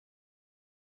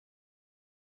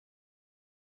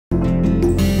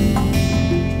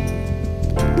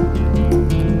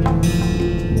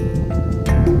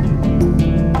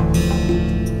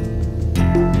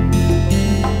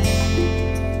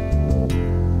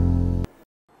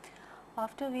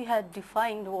After we had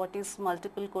defined what is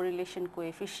multiple correlation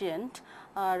coefficient,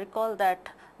 recall that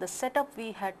the setup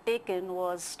we had taken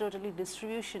was totally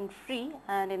distribution free,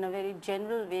 and in a very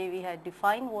general way we had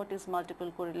defined what is multiple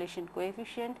correlation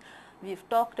coefficient. We have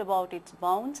talked about its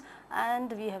bounds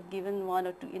and we have given one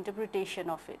or two interpretation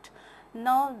of it.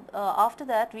 Now after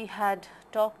that we had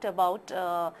talked about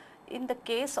in the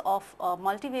case of a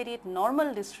multivariate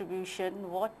normal distribution,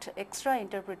 what extra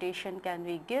interpretation can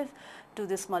we give to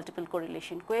this multiple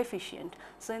correlation coefficient.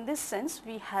 So, in this sense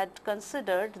we had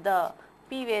considered the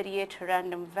p-variate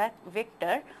random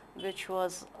vector, which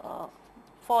was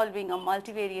following a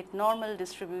multivariate normal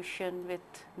distribution with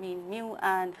mean mu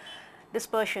and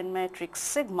dispersion matrix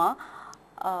sigma.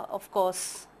 Of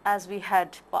course, as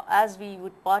we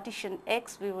would partition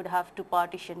x, we would have to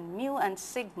partition mu and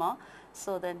sigma.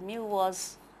 So, then mu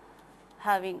was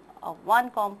having a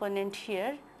one component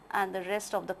here and the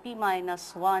rest of the p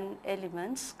minus 1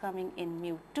 elements coming in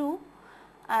mu 2,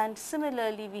 and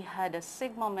similarly we had a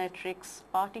sigma matrix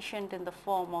partitioned in the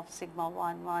form of sigma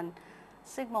 1 1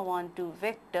 sigma 1 2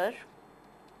 vector,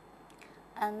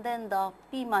 and then the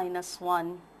p minus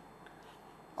 1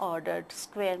 ordered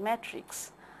square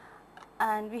matrix.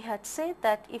 And we had said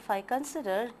that if I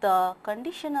consider the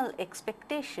conditional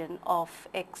expectation of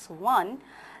x1,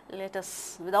 let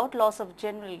us, without loss of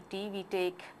generality, we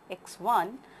take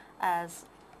x1 as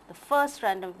the first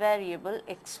random variable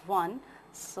x1,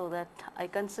 so that I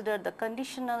consider the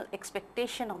conditional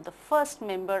expectation of the first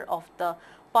member of the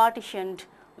partitioned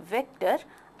vector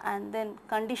and then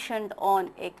conditioned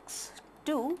on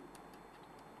x2.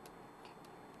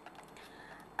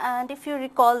 And if you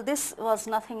recall, this was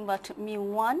nothing but mu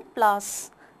 1 plus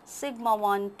sigma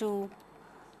 1 2.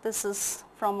 This is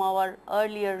from our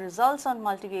earlier results on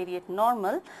multivariate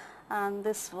normal, and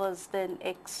this was then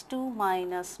x2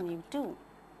 minus mu 2,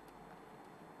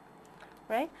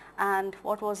 right. And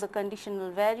what was the conditional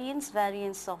variance?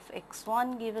 Variance of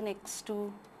x1 given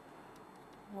x2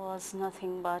 was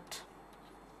nothing but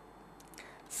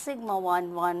sigma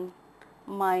 1 1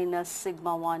 minus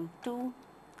sigma 1 2,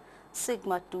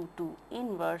 sigma 2 2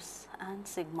 inverse and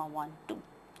sigma 1 2.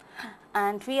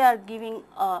 And we are giving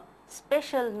a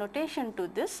special notation to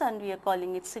this, and we are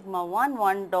calling it sigma 1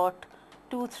 1 dot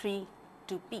 2 3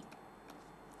 2 p.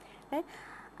 Okay.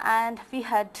 And we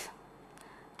had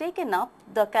taken up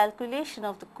the calculation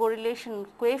of the correlation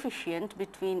coefficient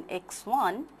between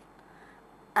x1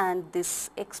 and this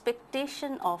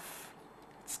expectation of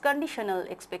its conditional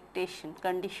expectation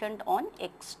conditioned on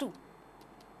x2,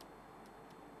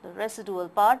 the residual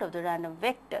part of the random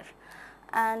vector.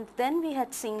 And then we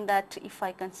had seen that if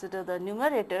I consider the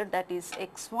numerator, that is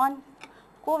x1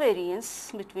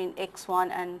 covariance between x1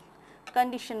 and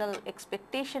conditional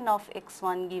expectation of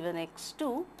x1 given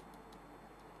x2,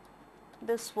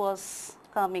 this was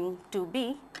coming to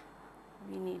be,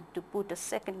 we need to put a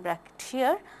second bracket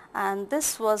here, and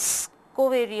this was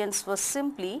covariance was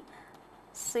simply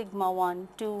sigma 1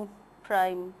 2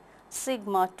 prime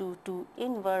sigma 2 2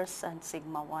 inverse and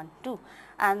sigma 1 2,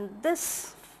 and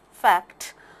this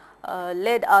fact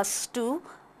led us to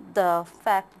the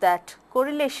fact that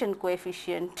correlation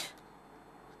coefficient,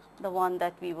 the one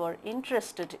that we were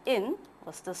interested in,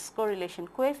 was this correlation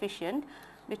coefficient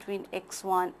between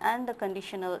x1 and the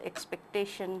conditional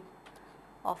expectation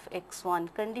of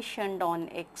x1 conditioned on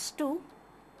x2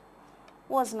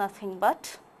 was nothing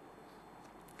but,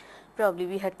 probably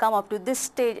we had come up to this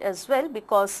stage as well,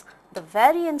 because the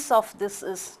variance of this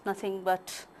is nothing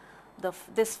but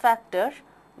this factor.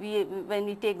 When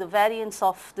we take the variance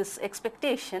of this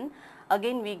expectation,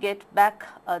 again we get back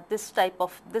this type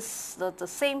of the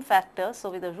same factor. So,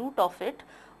 with the root of it,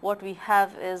 what we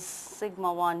have is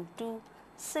sigma 1 2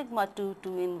 sigma 2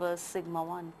 2 inverse sigma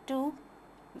 1 2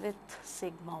 with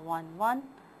sigma 1 1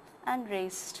 and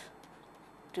raised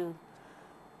to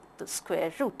the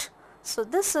square root. So,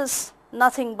 this is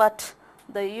nothing but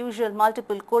the usual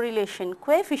multiple correlation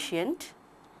coefficient,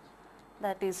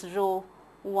 that is rho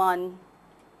 1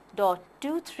 dot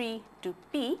 2 3 to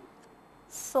p,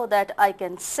 so that I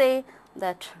can say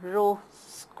that rho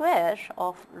square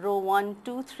of rho 1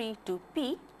 2 3 to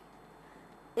p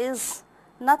is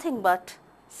nothing but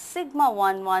sigma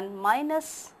 1 1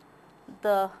 minus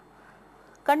the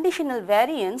conditional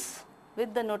variance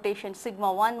with the notation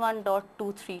sigma 1 1 dot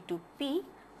 2 3 to p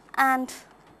and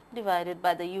divided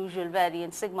by the usual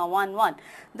variance sigma 1 1.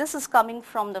 This is coming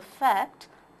from the fact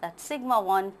that sigma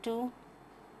 1 2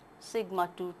 sigma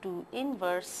 2 2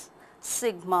 inverse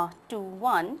sigma 2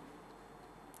 1,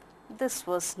 this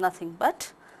was nothing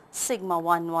but sigma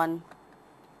 1 1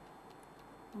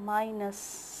 minus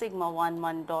sigma 1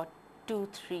 1 dot 2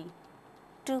 3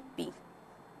 2 p.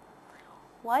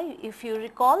 Why? If you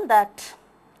recall that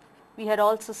we had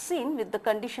also seen with the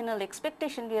conditional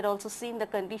expectation, we had also seen the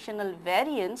conditional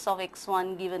variance of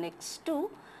x1 given x2,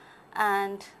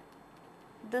 and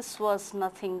this was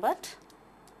nothing but,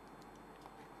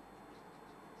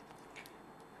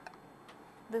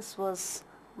 this was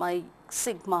my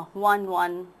sigma 1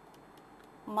 1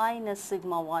 minus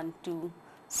sigma 1 2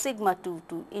 sigma 2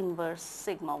 2 inverse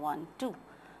sigma 1 2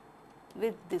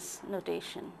 with this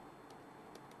notation.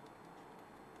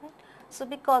 Right. So,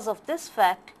 because of this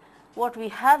fact, what we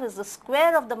have is the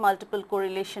square of the multiple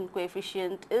correlation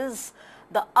coefficient is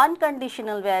the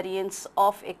unconditional variance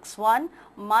of x1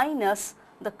 minus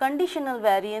the conditional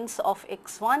variance of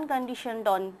x1 conditioned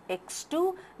on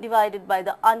x2 divided by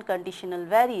the unconditional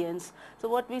variance. So,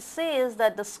 what we say is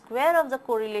that the square of the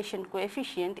correlation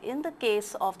coefficient in the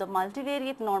case of the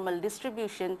multivariate normal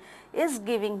distribution is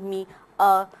giving me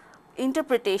a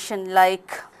interpretation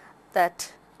like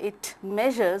that it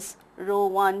measures rho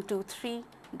 1 2 3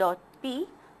 dot p,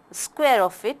 the square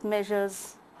of it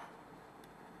measures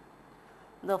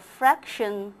the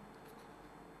fraction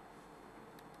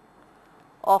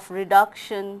of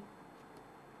reduction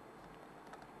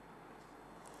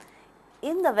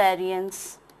in the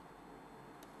variance,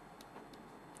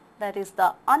 that is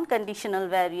the unconditional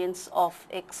variance of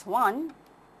x1,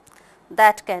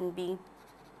 that can be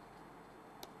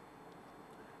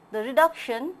the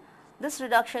reduction. This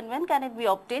reduction, when can it be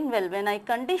obtained? Well, when I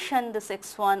condition this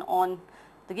x1 on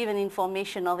the given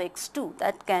information of x2,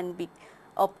 that can be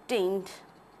obtained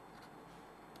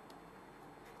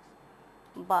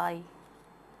by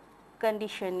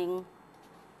conditioning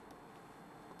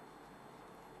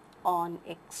on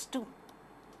x2.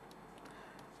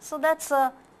 So, that is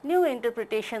a new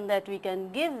interpretation that we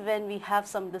can give when we have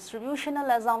some distributional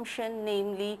assumption,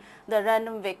 namely the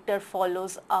random vector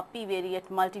follows a p-variate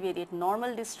multivariate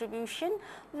normal distribution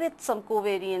with some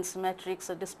covariance matrix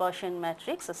or dispersion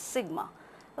matrix, a sigma.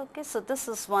 Okay, so, this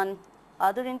is one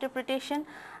other interpretation,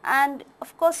 and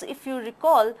of course, if you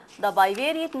recall the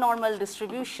bivariate normal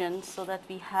distribution, so that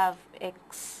we have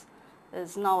x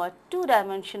is now a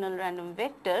two-dimensional random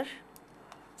vector.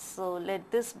 So, let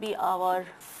this be our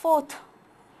fourth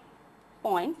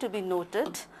point to be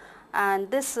noted,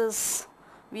 and this is,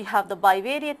 we have the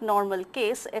bivariate normal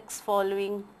case, x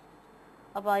following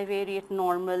a bivariate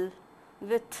normal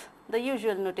with the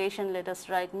usual notation. Let us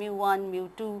write mu 1 mu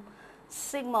 2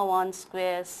 sigma 1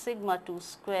 square sigma 2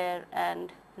 square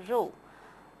and rho,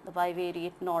 the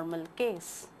bivariate normal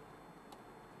case.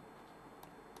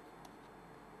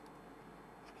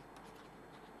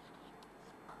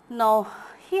 Now,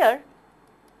 here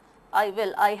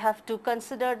I have to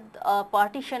consider a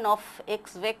partition of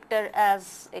x vector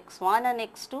as x1 and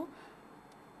x2,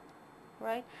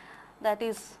 right. That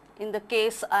is, in the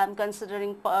case I am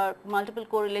considering multiple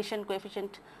correlation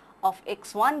coefficient of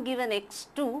x1 given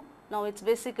x2. Now, it is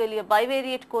basically a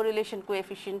bivariate correlation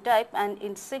coefficient type, and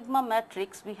in sigma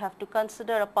matrix we have to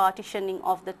consider a partitioning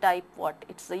of the type what?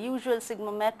 It is the usual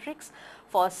sigma matrix.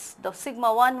 For the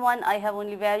sigma 1 1 I have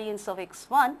only variance of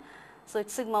x1. So, it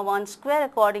is sigma 1 square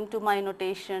according to my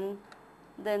notation,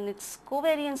 then it is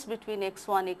covariance between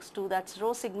x1 x2, that is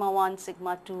rho sigma 1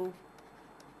 sigma 2,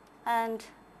 and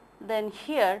then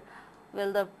here,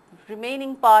 well, the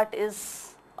remaining part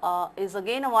is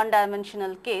again a one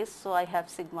dimensional case. So, I have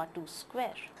sigma 2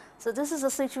 square. So, this is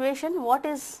a situation. What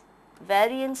is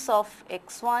variance of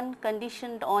x1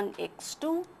 conditioned on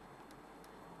x2?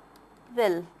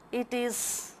 Well, it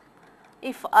is,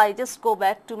 if I just go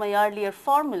back to my earlier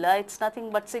formula, it is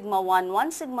nothing but sigma 1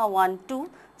 1 sigma 1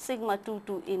 2 sigma 2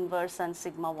 2 inverse and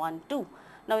sigma 1 2.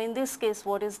 Now, in this case,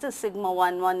 what is this? Sigma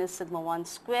 1 1 is sigma 1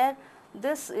 square.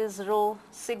 This is rho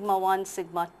sigma 1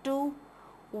 sigma 2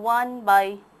 1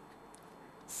 by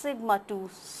sigma 2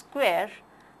 square,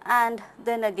 and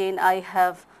then again I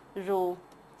have rho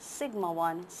sigma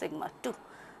 1 sigma 2.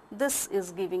 This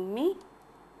is giving me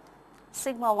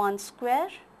sigma 1 square,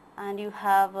 and you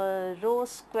have a rho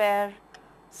square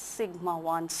sigma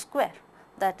 1 square.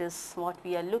 That is what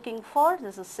we are looking for.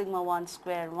 This is sigma 1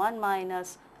 square 1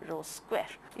 minus rho square.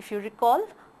 If you recall,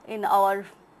 in our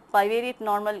bivariate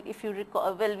normal, if you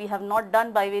recall, well, we have not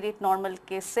done bivariate normal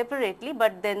case separately,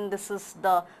 but then this is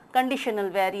the conditional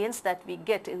variance that we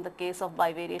get in the case of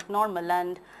bivariate normal,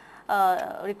 and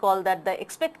recall that the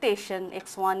expectation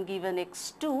x1 given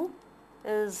x2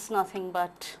 is nothing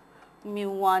but mu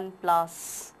 1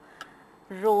 plus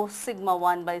rho sigma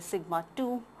 1 by sigma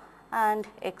 2 and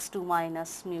x2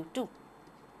 minus mu 2,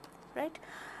 right.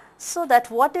 So,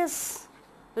 that what is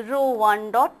rho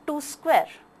 1 dot 2 square?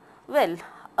 Well,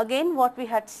 again what we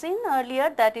had seen earlier,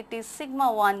 that it is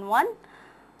sigma 1 1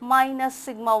 minus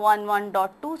sigma 1 1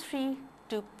 dot 2 3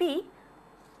 to p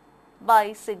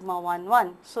by sigma 1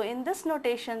 1. So, in this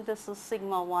notation this is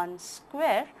sigma 1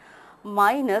 square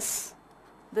minus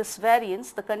this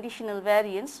variance, the conditional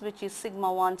variance, which is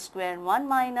sigma 1 square 1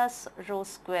 minus rho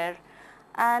square,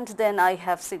 and then I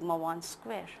have sigma 1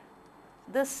 square.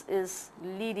 This is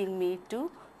leading me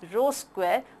to rho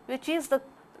square, which is the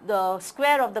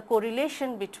square of the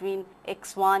correlation between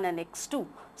x1 and x2.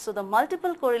 So, the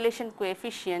multiple correlation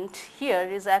coefficient here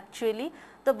is actually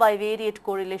the bivariate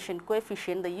correlation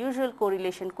coefficient, the usual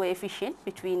correlation coefficient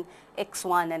between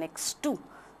x1 and x2.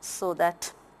 So,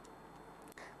 that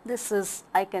this is,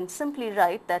 I can simply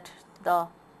write that the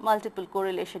multiple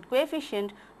correlation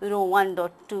coefficient rho 1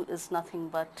 dot 2 is nothing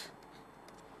but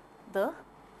the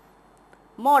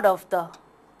mod of the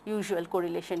usual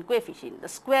correlation coefficient, the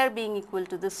square being equal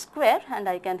to this square, and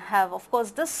I can have, of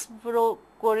course, this rho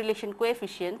correlation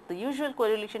coefficient, the usual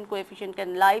correlation coefficient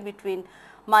can lie between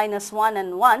minus 1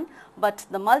 and 1, but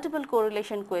the multiple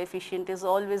correlation coefficient is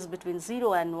always between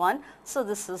 0 and 1. So,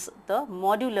 this is the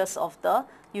modulus of the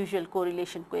usual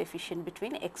correlation coefficient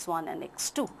between x1 and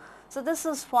x2. So, this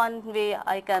is one way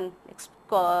I can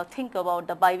think about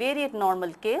the bivariate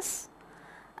normal case,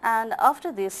 and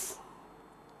after this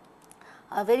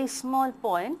a very small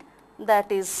point,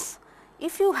 that is,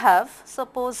 if you have,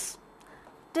 suppose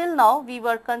till now we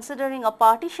were considering a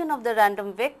partition of the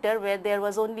random vector where there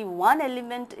was only one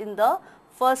element in the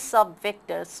first sub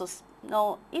vector. So,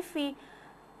 now if we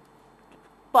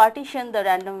partition the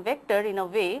random vector in a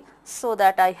way so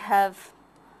that I have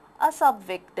a sub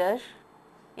vector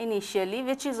initially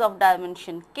which is of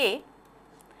dimension k,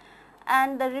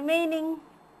 and the remaining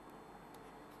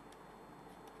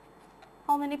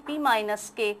how many p minus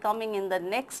k coming in the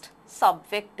next sub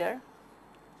vector,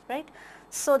 right.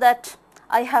 So, that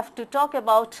I have to talk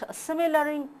about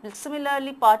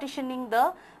similarly partitioning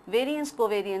the variance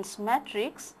covariance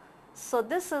matrix. So,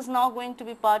 this is now going to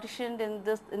be partitioned in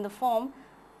the form.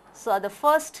 So, the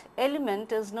first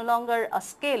element is no longer a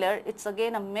scalar, it is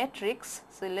again a matrix.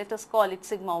 So, let us call it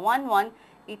sigma 1 1,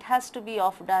 it has to be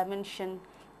of dimension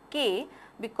k,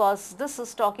 because this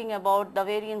is talking about the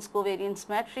variance covariance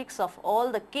matrix of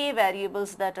all the k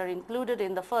variables that are included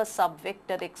in the first sub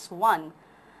vector x1.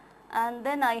 And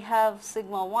then I have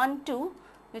sigma 1 2,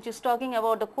 which is talking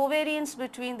about the covariance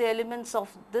between the elements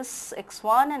of this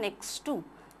x1 and x2.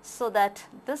 So, that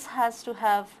this has to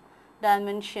have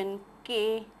dimension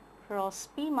k cross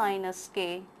p minus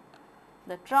k,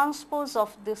 the transpose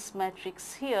of this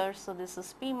matrix here. So, this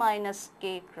is p minus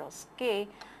k cross k,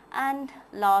 and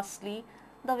lastly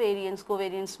the variance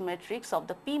covariance matrix of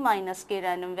the p minus k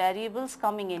random variables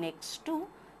coming in x2.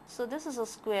 So, this is a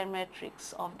square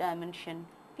matrix of dimension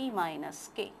p minus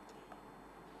k.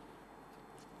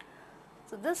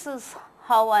 So, this is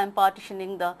how I am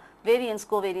partitioning the variance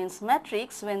covariance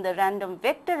matrix when the random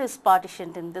vector is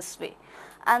partitioned in this way.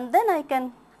 And then I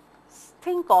can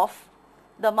think of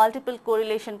the multiple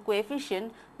correlation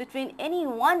coefficient between any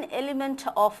one element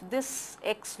of this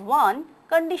x1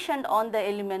 conditioned on the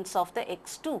elements of the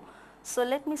x2. So,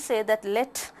 let me say that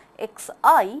let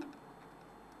xi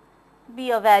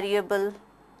be a variable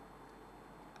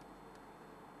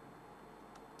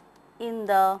in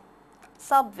the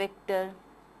subvector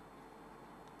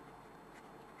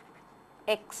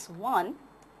x1.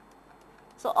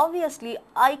 So, obviously,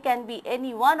 I can be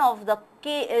any one of the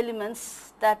k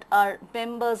elements that are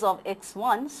members of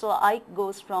x1. So, I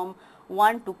goes from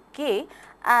 1 to k,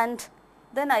 and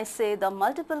then I say the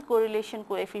multiple correlation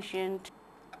coefficient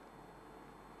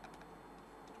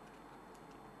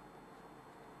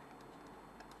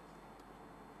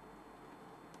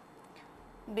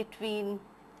between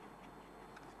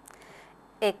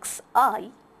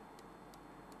xi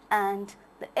and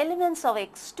the elements of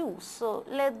x2. So,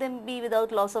 let them be,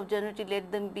 without loss of generality,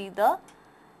 let them be the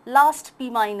last p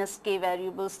minus k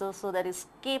variables. So, that is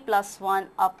k plus 1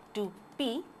 up to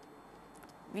p.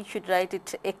 We should write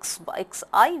it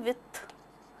xi with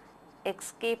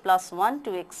xk plus 1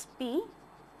 to xp.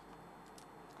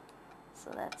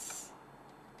 So, that is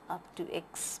up to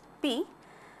xp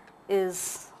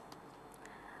is,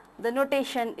 the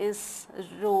notation is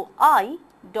rho I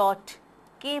dot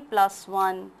k plus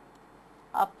 1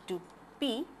 up to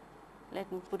p.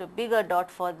 Let me put a bigger dot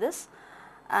for this,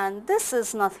 and this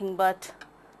is nothing but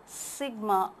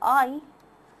sigma I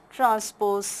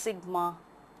transpose sigma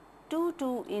 2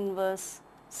 to inverse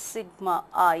sigma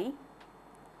I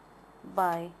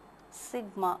by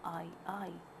sigma I.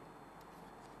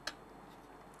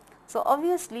 So,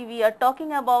 obviously, we are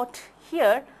talking about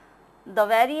here the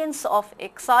variance of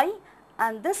xi,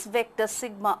 and this vector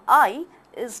sigma I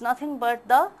is nothing but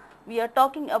the, we are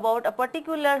talking about a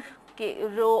particular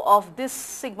row of this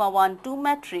sigma 1 2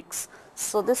 matrix.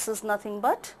 So, this is nothing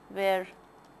but where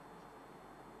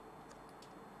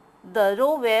the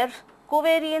row where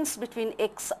covariance between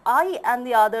xi and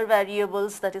the other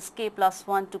variables, that is k plus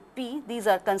 1 to p, these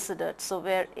are considered. So,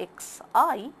 where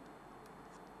xi,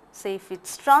 say if it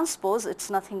is transpose, it is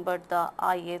nothing but the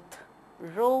ith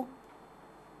row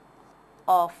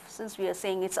of, since we are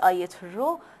saying it is ith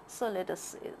row, so let us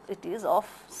say it is of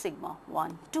sigma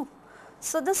 1 2.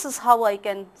 So, this is how I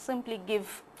can simply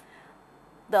give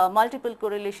the multiple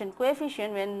correlation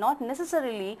coefficient when not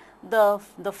necessarily the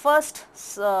first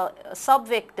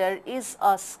subvector is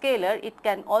a scalar, it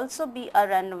can also be a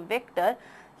random vector.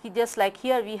 Just like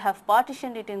here we have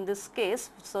partitioned it in this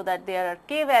case, so that there are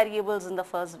k variables in the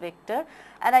first vector,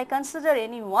 and I consider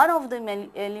any one of the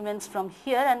elements from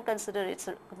here and consider its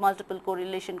multiple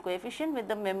correlation coefficient with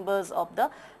the members of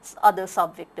the other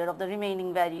subvector of the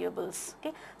remaining variables.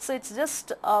 Okay. So, it is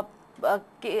just a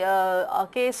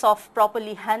case of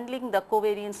properly handling the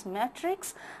covariance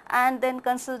matrix and then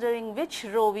considering which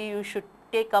row you should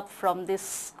take up from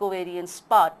this covariance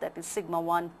part, that is sigma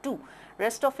 1 2.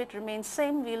 Rest of it remains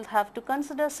same. We will have to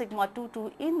consider sigma 2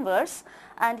 2 inverse,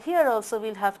 and here also we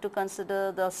will have to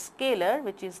consider the scalar,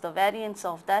 which is the variance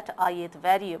of that ith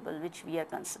variable which we are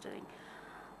considering.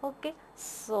 Okay.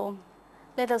 So,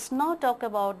 let us now talk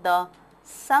about the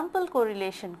sample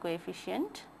correlation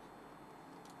coefficient.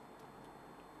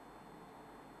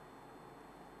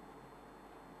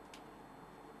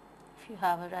 If you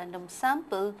have a random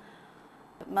sample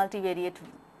multivariate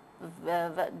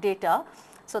data,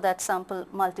 so that sample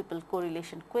multiple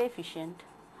correlation coefficient,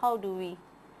 how do we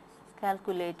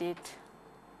calculate it?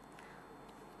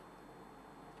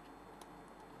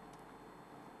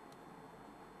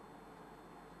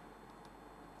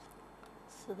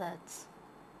 So, that's,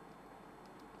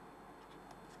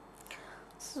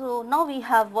 so now we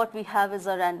have, what we have is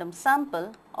a random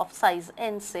sample of size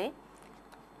n, say,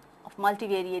 of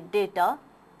multivariate data.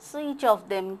 So, each of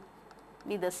them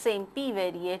be the same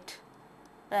p-variate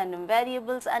random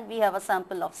variables, and we have a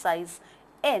sample of size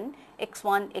n,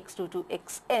 x1, x2 to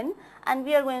xn, and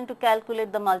we are going to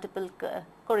calculate the multiple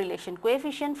correlation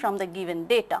coefficient from the given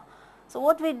data. So,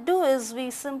 what we do is we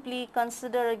simply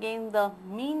consider again the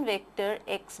mean vector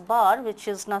x bar, which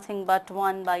is nothing but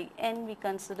 1 by n. We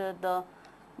consider the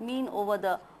mean over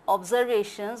the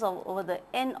observations over the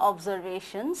n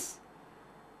observations,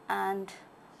 and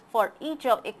for each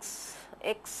of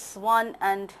x1,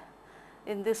 and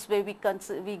in this way we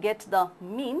get the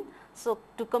mean. So,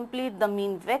 to complete the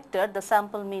mean vector, the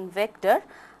sample mean vector,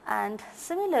 and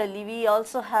similarly we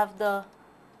also have the,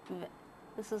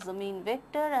 this is the mean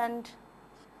vector, and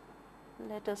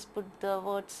let us put the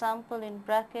word sample in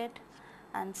bracket,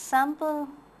 and sample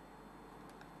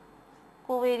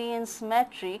covariance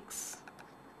matrix,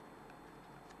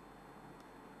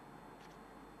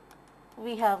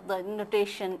 we have the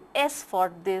notation S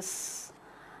for this,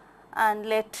 and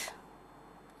let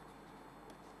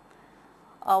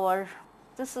our,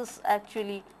 this is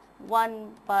actually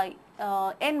 1 by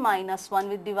n minus 1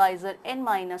 with divisor n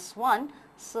minus 1.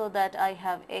 So, that I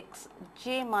have x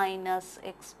j minus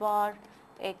x bar,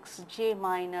 x j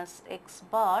minus x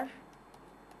bar,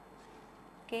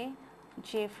 okay,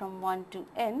 j from 1 to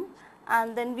n,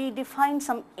 and then we define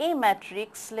some A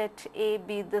matrix. Let A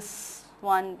be this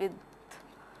one with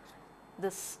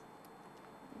this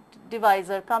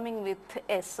divisor coming with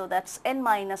S. So, that is n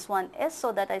minus 1 S.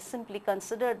 So, that I simply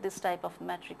consider this type of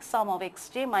matrix sum of x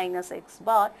j minus x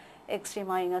bar, x j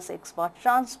minus x bar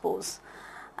transpose,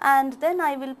 and then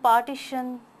I will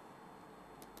partition,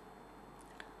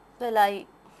 well, I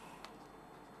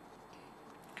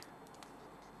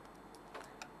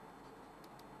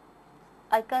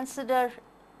consider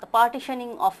the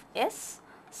partitioning of S.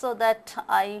 So, that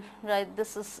I write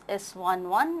this is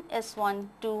S11,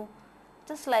 S12,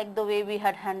 just like the way we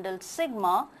had handled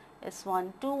sigma,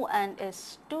 S12 and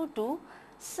S22.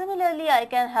 Similarly, I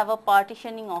can have a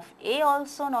partitioning of A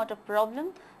also, not a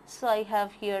problem. So, I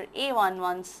have here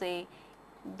A11, say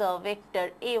the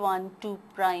vector A12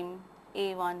 prime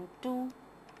A12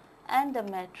 and the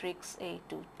matrix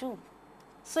A22.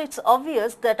 So, it is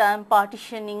obvious that I am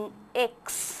partitioning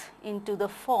x into the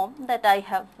form that I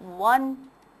have one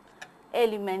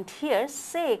element here,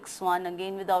 say x1,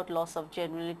 again without loss of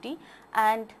generality,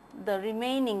 and the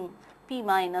remaining p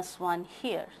minus 1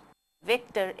 here,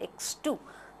 vector x2.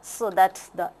 So, that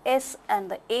the S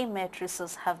and the A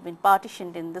matrices have been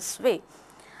partitioned in this way,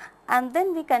 and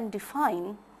then we can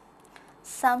define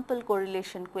sample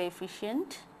correlation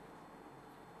coefficient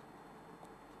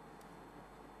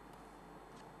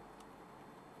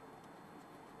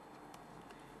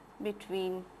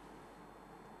between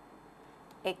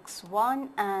x1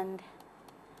 and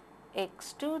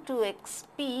x2 to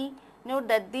xp. Note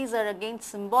that these are again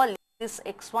symbolic. This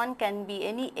x1 can be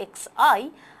any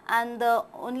xi, and the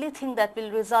only thing that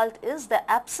will result is the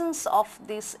absence of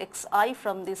this xi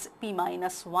from this p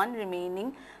minus 1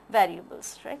 remaining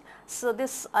variables, right. So,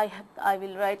 this I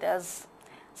will write as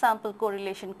sample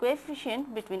correlation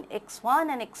coefficient between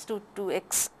x1 and x2 to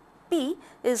xp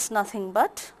is nothing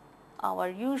but our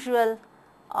usual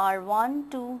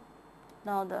R1 to,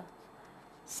 now the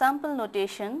sample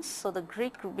notations. So, the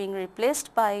Greek being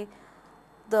replaced by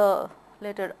the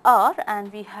letter R,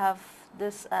 and we have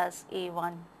this as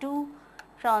A12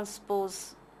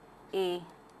 transpose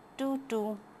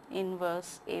A22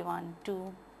 inverse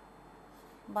A12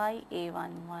 by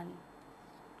A11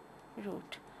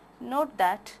 root. Note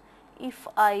that if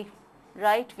I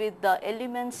write with the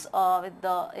elements of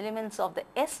the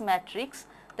S matrix,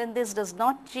 then this does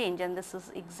not change, and this is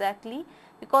exactly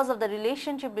because of the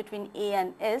relationship between A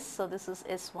and S. So, this is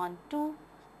S12,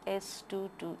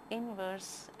 S22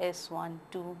 inverse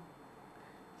S12,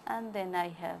 and then I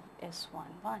have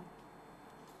S11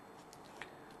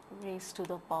 raised to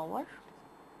the power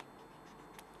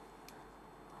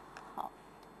half,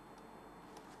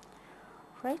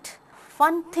 right.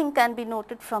 One thing can be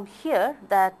noted from here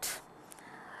that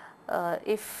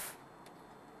if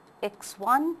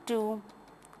x1 to,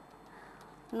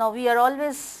 now we are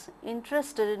always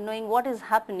interested in knowing what is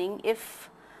happening if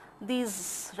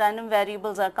these random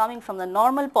variables are coming from the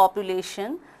normal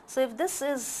population. So, if this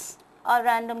is a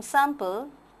random sample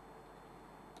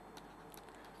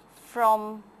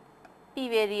from p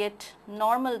variate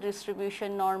normal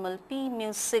distribution, normal p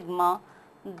mu sigma,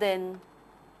 then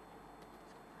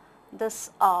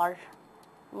this R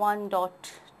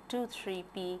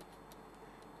 1.23p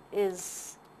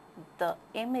is the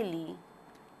MLE,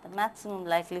 the maximum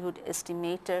likelihood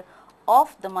estimator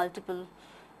of the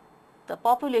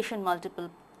population multiple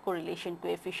correlation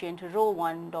coefficient rho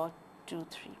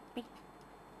 1.23p,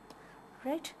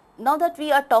 right. Now that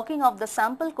we are talking of the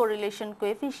sample correlation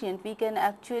coefficient, we can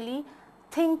actually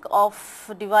think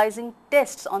of devising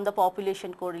tests on the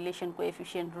population correlation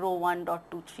coefficient rho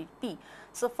 1.23p.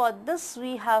 So, for this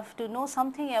we have to know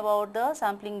something about the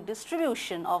sampling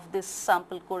distribution of this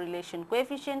sample correlation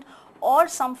coefficient or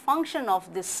some function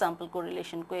of this sample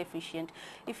correlation coefficient.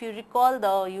 If you recall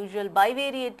the usual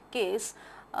bivariate case,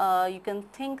 you can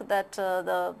think that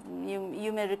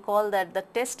you may recall that the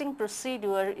testing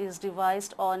procedure is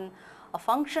devised on a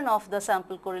function of the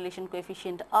sample correlation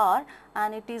coefficient R,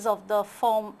 and it is of the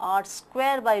form R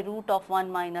square by root of 1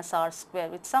 minus R square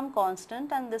with some constant,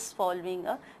 and this following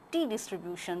a t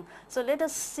distribution. So, let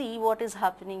us see what is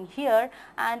happening here,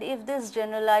 and if this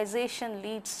generalization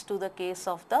leads to the case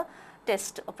of the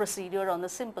test procedure on the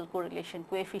simple correlation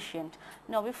coefficient.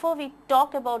 Now, before we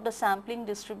talk about the sampling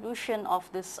distribution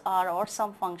of this R or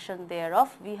some function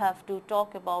thereof, we have to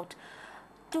talk about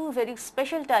two very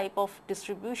special type of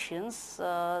distributions,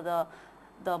 the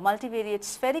multivariate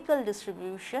spherical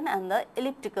distribution and the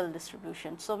elliptical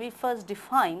distribution. So, we first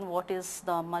define what is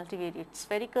the multivariate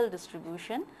spherical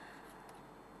distribution.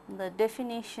 The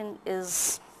definition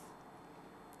is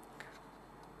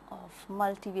of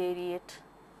multivariate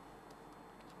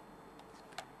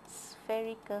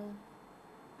spherical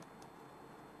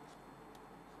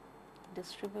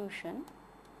distribution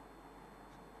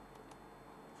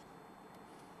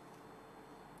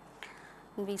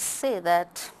we say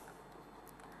that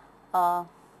a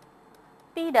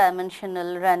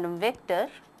p-dimensional random vector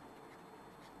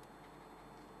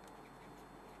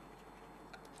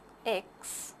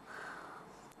x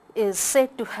is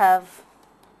said to have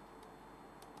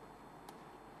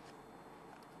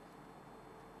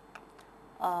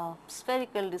a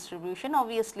spherical distribution,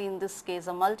 obviously in this case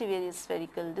a multivariate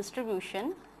spherical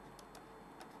distribution,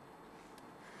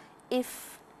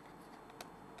 if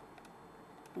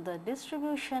the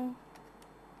distribution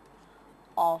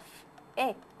of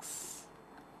x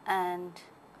and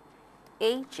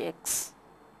hx,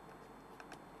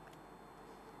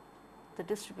 the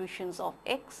distributions of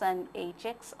x and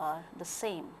hx are the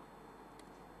same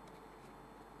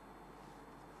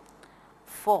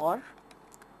for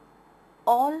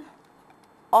all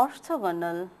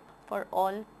orthogonal, for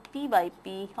all p by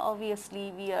p.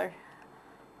 Obviously, we are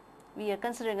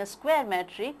considering a square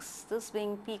matrix, this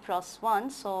being p cross 1.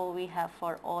 So, we have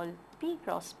for all p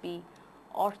cross p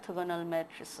orthogonal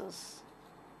matrices,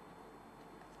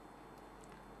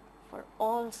 for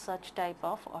all such type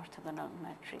of orthogonal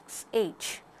matrix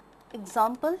H.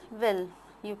 Example, well,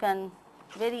 you can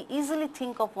very easily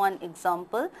think of one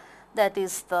example, that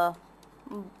is the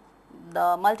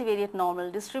multivariate normal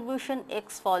distribution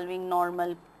x following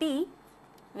normal p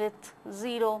with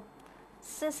 0,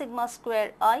 say sigma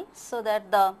square I, so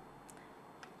that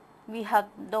we have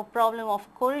no problem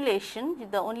of correlation,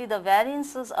 only the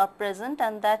variances are present,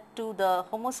 and that to the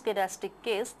homoscedastic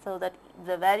case, so that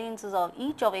the variances of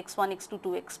each of x1, x2 to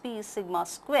xp is sigma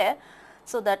square,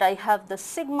 so that I have the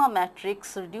sigma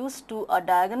matrix reduced to a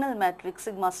diagonal matrix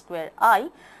sigma square I,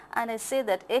 and I say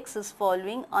that X is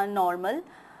following a normal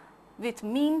with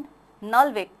mean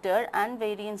null vector and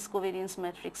variance covariance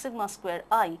matrix sigma square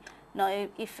I. Now,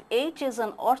 if H is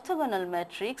an orthogonal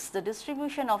matrix, the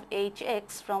distribution of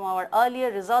Hx from our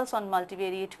earlier results on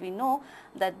multivariate, we know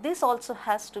that this also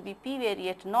has to be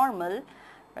p-variate normal,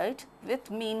 right, with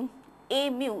mean A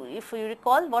mu. If you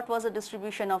recall, what was the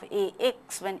distribution of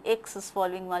Ax when X is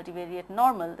following multivariate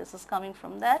normal? This is coming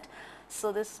from that.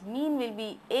 So, this mean will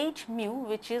be H mu,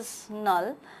 which is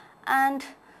null, and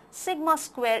sigma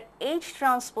square H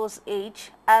transpose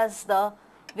H as the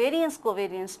variance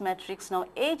covariance matrix. Now,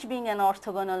 H being an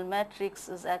orthogonal matrix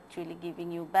is actually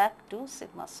giving you back to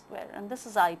sigma square, and this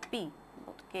is IP in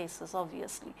both cases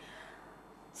obviously.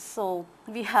 So,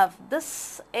 we have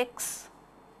this X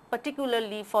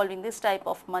particularly following this type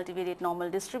of multivariate normal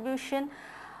distribution.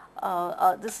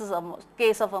 This is a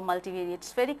case of a multivariate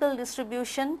spherical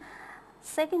distribution.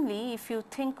 Secondly, if you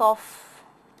think of,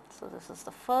 so this is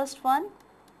the first one,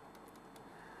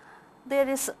 there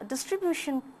is a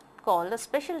distribution called a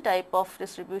special type of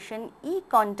distribution,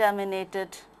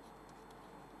 E-contaminated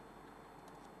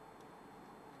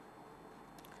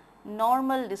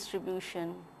normal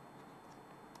distribution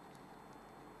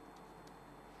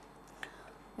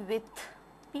with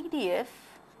PDF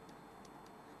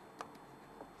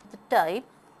the type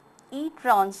E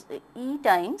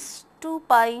times 2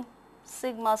 pi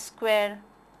sigma square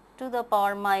to the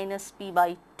power minus p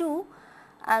by 2,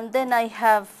 and then I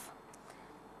have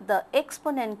the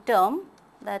exponent term,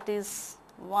 that is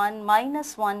 1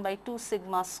 minus 1 by 2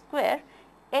 sigma square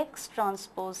x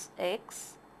transpose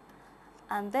x,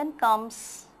 and then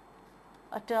comes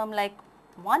a term like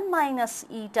 1 minus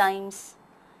e times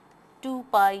 2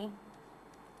 pi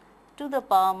to the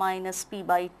power minus p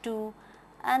by 2,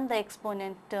 and the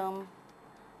exponent term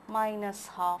minus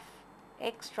half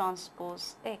x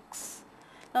transpose x.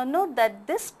 Now, note that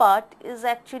this part is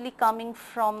actually coming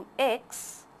from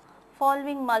x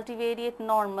following multivariate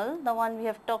normal, the one we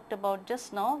have talked about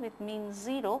just now with mean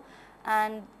 0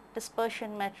 and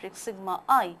dispersion matrix sigma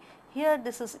I. Here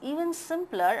this is even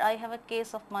simpler. I have a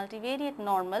case of multivariate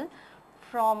normal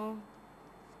from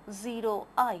 0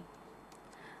 I,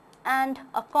 and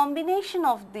a combination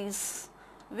of these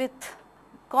with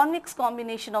convex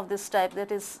combination of this type, that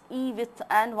is E with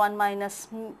and 1 minus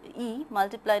E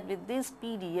multiplied with these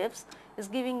PDFs, is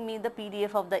giving me the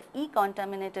PDF of the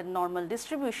E-contaminated normal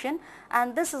distribution,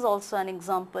 and this is also an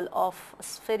example of a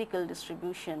spherical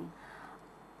distribution.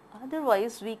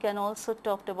 Otherwise, we can also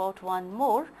talk about one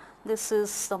more. This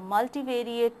is the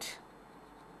multivariate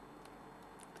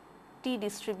T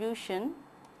distribution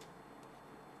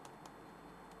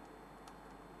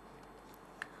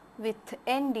with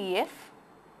NDF,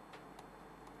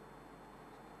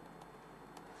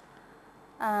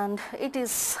 and it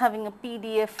is having a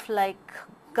PDF like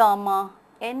gamma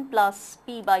n plus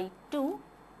p by 2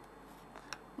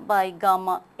 by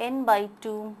gamma n by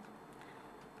 2,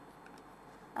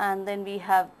 and then we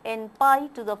have n pi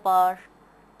to the power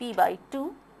p by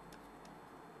 2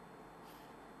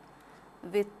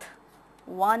 with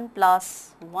 1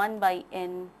 plus 1 by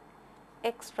n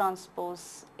x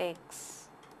transpose x,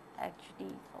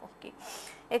 actually okay,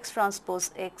 x transpose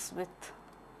x with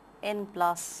n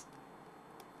plus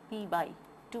p by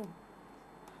 2.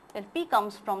 Well, p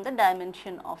comes from the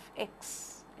dimension of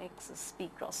x, x is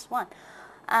p cross 1,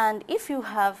 and if you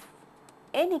have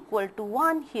n equal to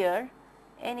 1 here,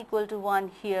 n equal to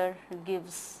 1 here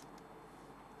gives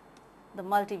the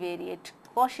multivariate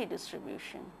Cauchy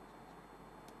distribution.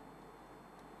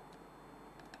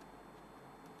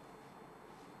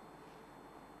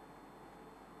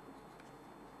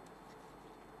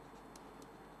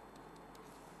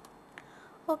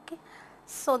 Okay.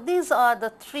 So, these are the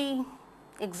three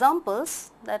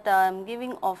examples that I am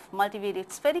giving of multivariate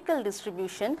spherical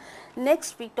distribution.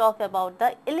 Next, we talk about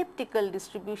the elliptical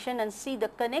distribution and see the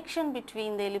connection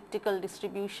between the elliptical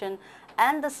distribution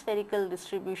and the spherical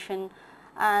distribution,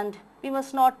 and we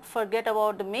must not forget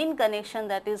about the main connection,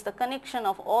 that is the connection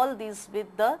of all these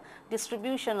with the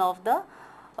distribution of the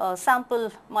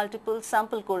multiple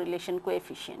sample correlation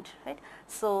coefficient, right.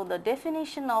 So, the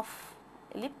definition of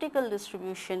elliptical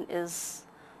distribution is,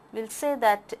 we will say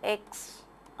that x,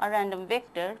 a random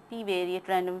vector, p-variate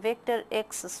random vector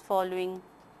x is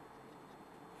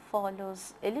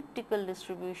follows elliptical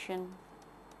distribution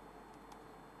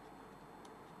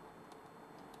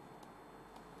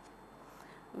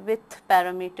with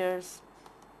parameters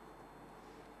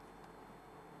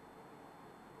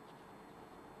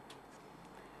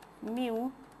mu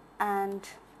and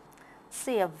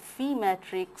say a V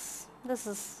matrix. This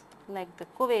is like the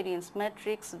covariance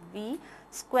matrix V,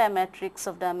 square matrix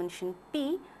of dimension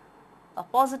P, a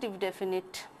positive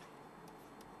definite,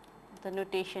 the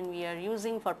notation we are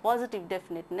using for positive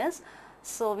definiteness.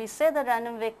 So, we say the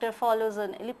random vector follows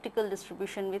an elliptical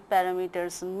distribution with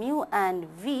parameters mu and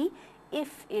V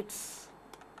if its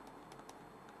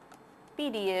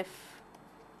PDF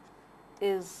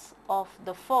is of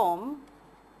the form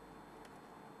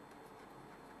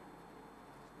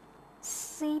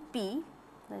Cp,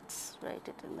 let us write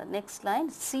it in the next line,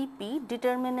 Cp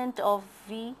determinant of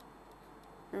V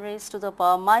raised to the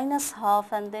power minus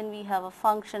half, and then we have a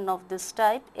function of this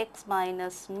type x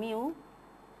minus mu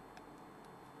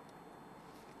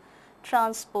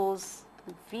transpose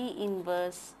V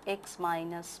inverse x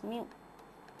minus mu,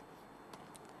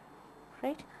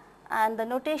 right. And the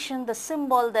notation, the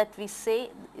symbol that we say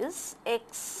is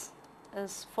x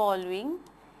is following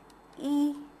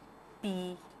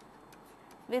EP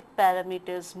with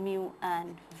parameters mu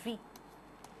and V,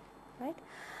 right.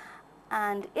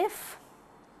 And if,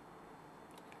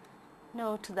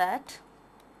 note that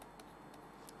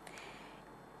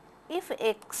if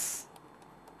x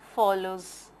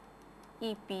follows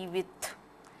EP with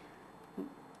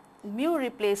mu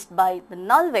replaced by the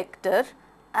null vector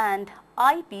and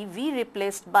IP V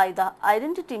replaced by the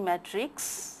identity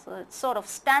matrix, so it's sort of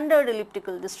standard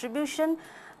elliptical distribution,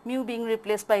 mu being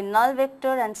replaced by null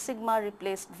vector and sigma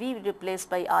replaced V replaced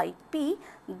by IP,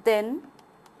 then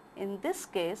in this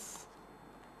case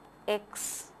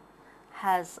x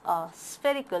has a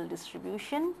spherical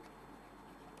distribution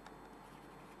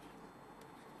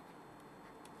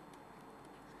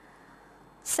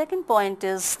Second point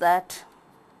is that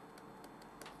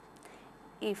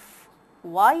if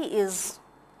y is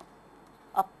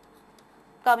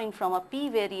coming from a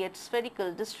p-variate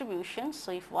spherical distribution,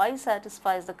 so if y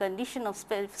satisfies the condition of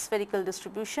spherical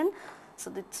distribution, so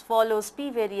this follows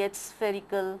p-variate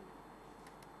spherical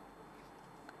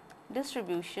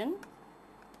distribution,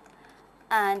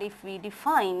 and if we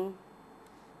define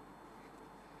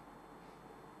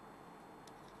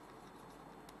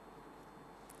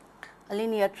a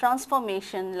linear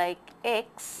transformation like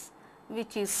x,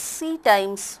 which is c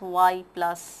times y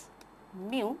plus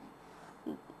mu,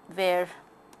 where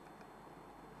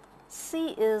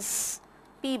c is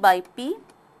p by p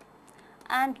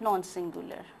and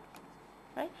non-singular,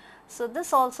 right. So,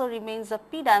 this also remains a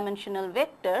p-dimensional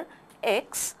vector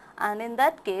x, and in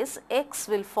that case x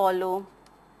will follow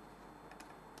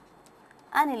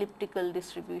an elliptical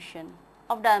distribution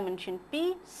of dimension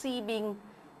p, c being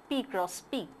p cross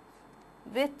p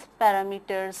with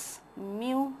parameters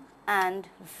mu and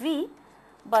v,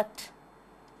 but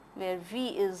where v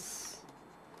is,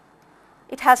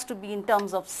 it has to be in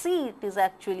terms of c, it is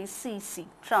actually c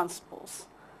transpose.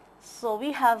 So,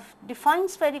 we have defined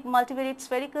multivariate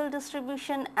spherical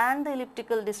distribution and the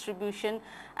elliptical distribution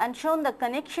and shown the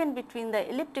connection between the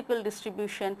elliptical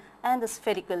distribution and the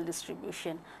spherical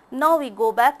distribution. Now, we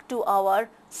go back to our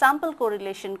sample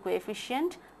correlation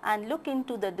coefficient and look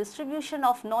into the distribution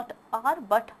of not r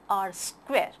but r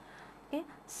square. Okay.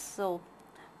 So,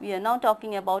 we are now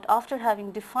talking about, after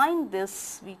having defined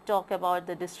this, we talk about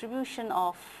the distribution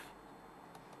of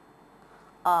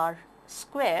r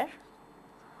square.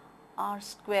 R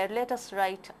square, let us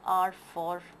write r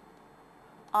for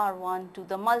r1 to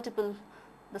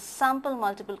the sample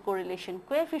multiple correlation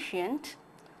coefficient.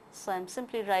 So, I am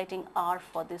simply writing r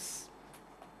for this.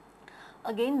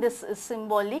 Again, this is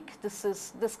symbolic, this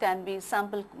can be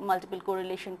sample multiple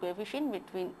correlation coefficient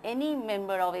between any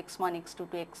member of x1, x2 to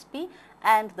xp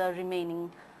and the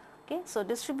remaining. Okay. So,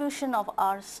 distribution of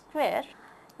r square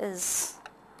is,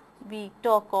 we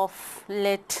talk of,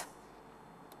 let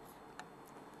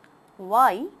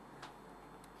y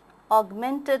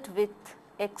augmented with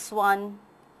x1,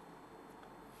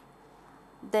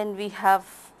 then we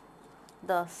have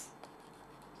the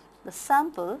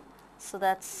sample. So,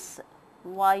 that is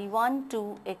y1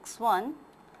 to x1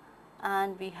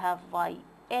 and we have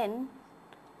yn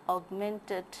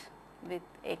augmented with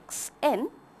xn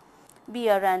be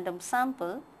a random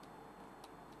sample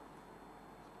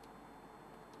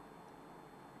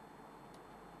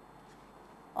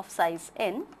of size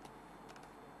n,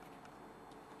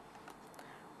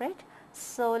 right.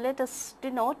 So, let us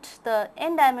denote the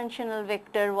n dimensional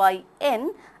vector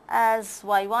yn as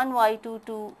y1, y2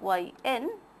 to yn,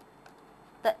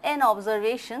 the n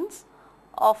observations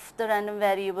of the random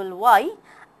variable y,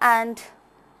 and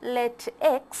let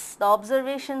X, the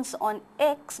observations on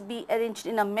X be arranged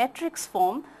in a matrix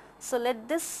form. So, let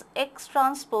this X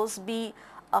transpose be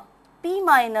a P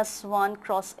minus 1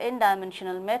 cross n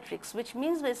dimensional matrix, which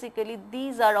means basically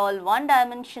these are all one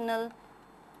dimensional,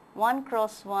 1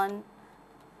 cross 1,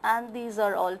 and these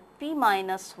are all P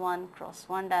minus 1 cross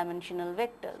 1 dimensional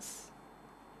vectors.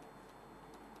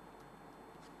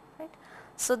 Right.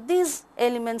 So, these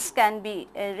elements can be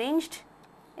arranged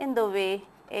in the way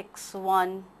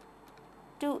x1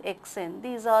 to xn.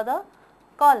 These are the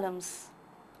columns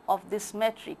of this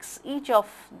matrix, each of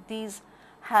these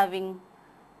having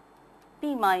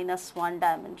P minus 1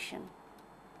 dimension,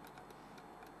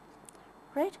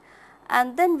 right.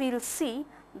 And then we will see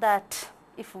that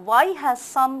if y has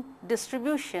some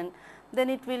distribution, then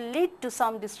it will lead to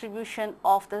some distribution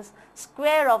of the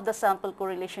square of the sample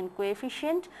correlation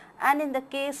coefficient, and in the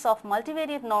case of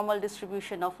multivariate normal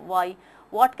distribution of y,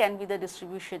 what can be the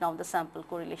distribution of the sample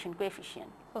correlation coefficient.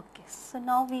 Okay. So,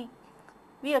 now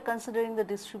we are considering the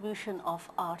distribution of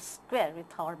R square with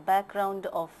our background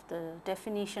of the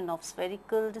definition of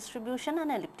spherical distribution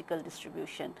and elliptical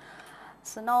distribution.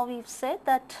 So, now we have said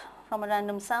that from a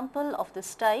random sample of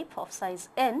this type of size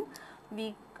n,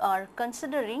 we are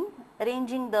considering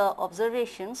arranging the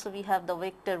observations. So, we have the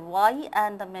vector y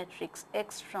and the matrix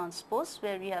X transpose,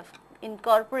 where we have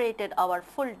incorporated our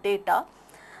full data,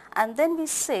 and then we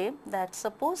say that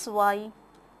suppose y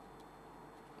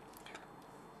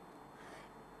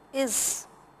is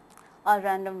a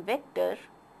random vector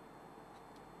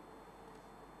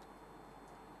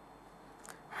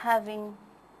having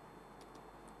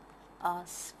a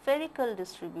spherical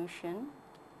distribution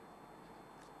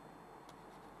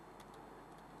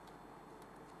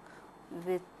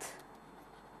with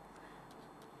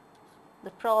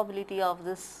the probability of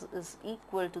this is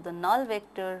equal to the null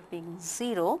vector being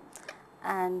 0,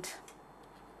 and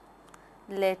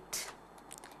let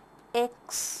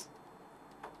X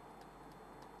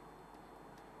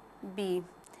be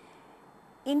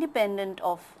independent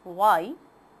of y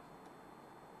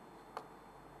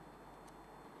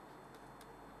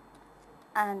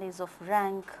and is of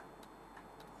rank.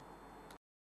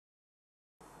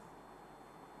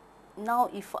 Now,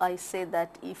 if I say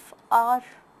that if R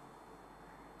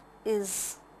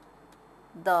is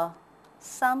the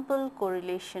sample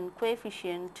correlation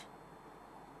coefficient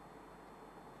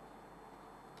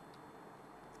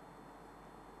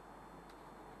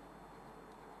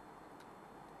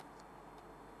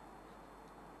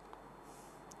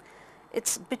it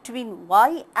is between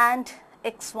y and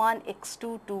x1,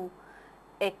 x2 to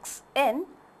xn.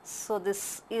 So,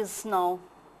 this is now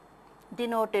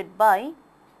denoted by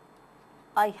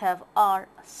I have R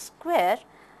square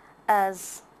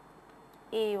as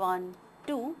A1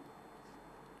 2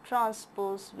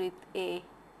 transpose with A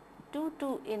 2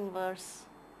 2 inverse,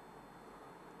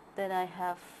 then I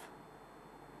have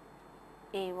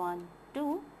A1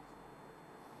 2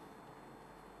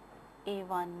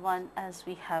 A1 1 as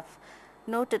we have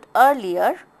noted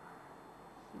earlier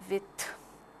with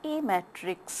A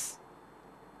matrix.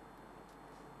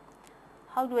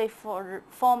 How do I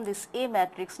form this A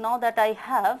matrix? Now that I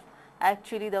have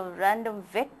actually the random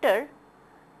vector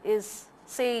is,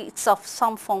 say it's of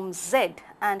some form z,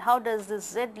 and how does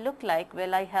this z look like?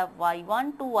 Well, I have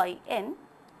y1 to yn,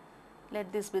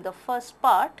 let this be the first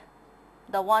part,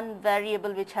 the one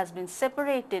variable which has been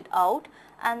separated out,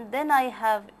 and then I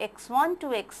have x1 to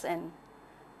xn.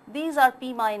 These are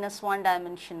p minus 1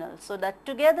 dimensional, so that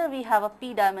together we have a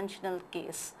p dimensional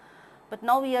case. But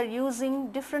now we are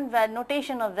using different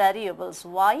notation of variables,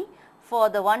 y for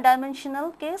the one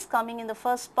dimensional case coming in the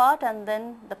first part, and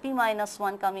then the p minus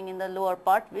 1 coming in the lower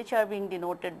part, which are being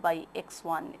denoted by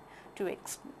x1 to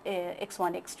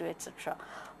x1, x2, etc.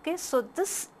 Okay, so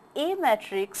this A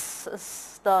matrix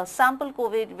is the sample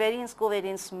variance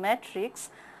covariance matrix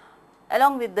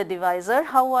along with the divisor.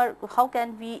 How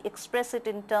can we express it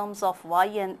in terms of y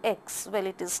and x? Well,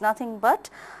 it is nothing but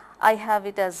I have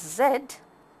it as z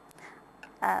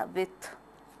with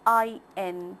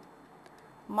in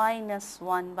minus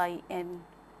 1 by n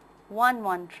 1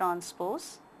 1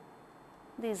 transpose.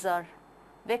 These are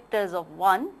vectors of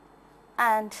 1,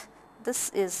 and this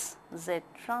is z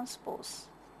transpose,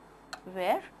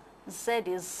 where z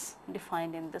is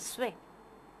defined in this way.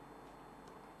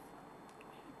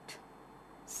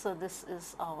 So, this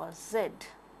is our z,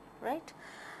 right.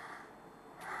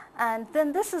 And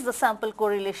then this is the sample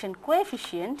correlation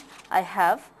coefficient I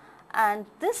have, and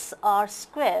this R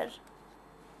square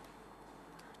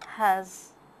has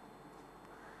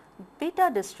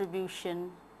beta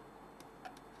distribution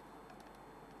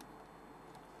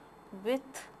with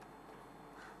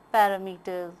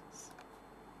parameters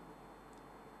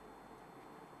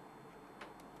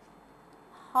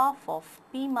half of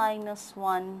p minus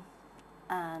 1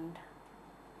 and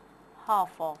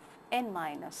half of n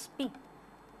minus p.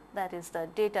 That is the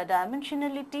data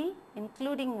dimensionality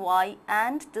including y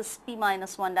and this p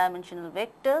minus 1 dimensional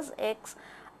vectors x,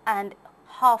 and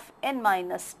half n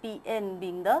minus p n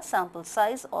being the sample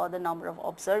size or the number of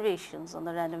observations on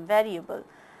the random variable.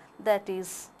 That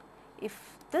is,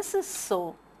 if this is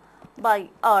so, by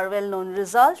our well known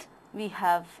result we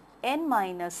have n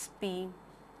minus p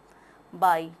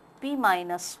by p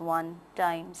minus 1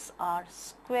 times r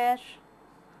square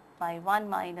by 1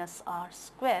 minus r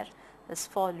square is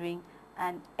following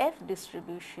an F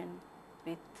distribution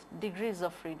with degrees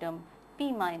of freedom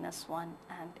p minus 1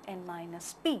 and n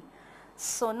minus p.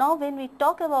 So, now when we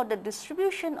talk about the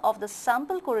distribution of the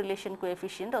sample correlation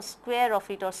coefficient or square of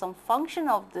it or some function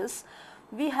of this,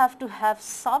 we have to have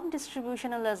some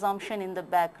distributional assumption in the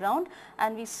background,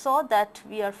 and we saw that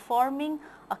we are forming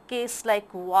a case like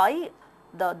y.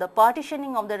 The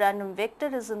partitioning of the random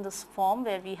vector is in this form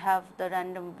where we have the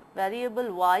random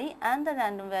variable y and the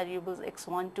random variables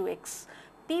x1 to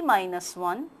xp minus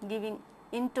 1 giving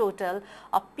in total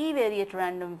a p-variate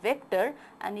random vector.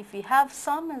 And if we have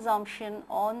some assumption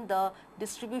on the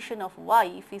distribution of y,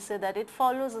 if we say that it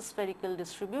follows a spherical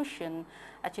distribution,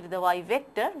 actually the y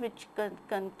vector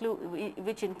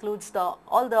which includes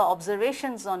all the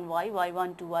observations on y,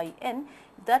 y1 to yn,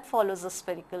 if that follows a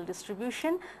spherical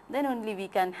distribution, then only we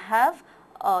can have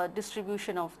a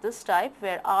distribution of this type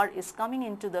where r is coming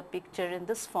into the picture in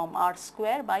this form, r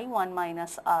square by 1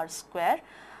 minus r square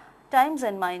times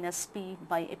n minus p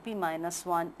by p minus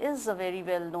 1 is a very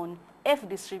well known F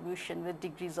distribution with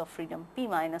degrees of freedom p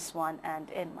minus 1 and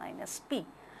n minus p.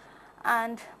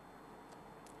 And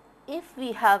if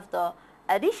we have the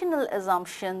additional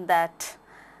assumption that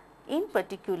in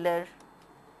particular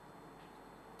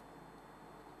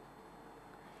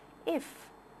if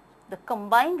the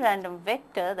combined random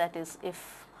vector, that is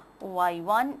if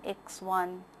y1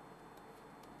 x1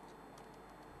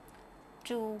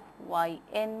 to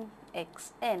yn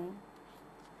xn,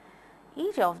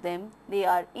 each of them they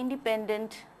are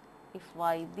independent, if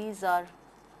y these are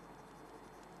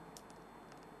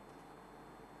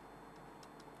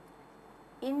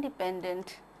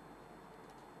independent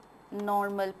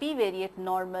normal, p-variate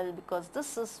normal, because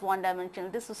this is one dimensional,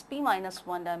 this is p minus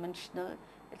 1 dimensional,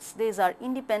 these are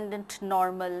independent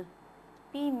normal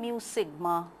p mu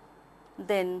sigma,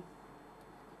 then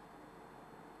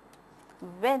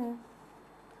when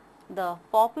the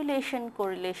population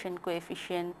correlation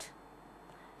coefficient,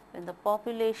 when the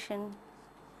population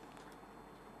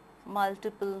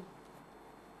multiple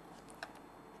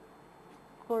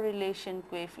correlation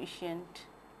coefficient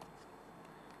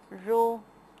rho,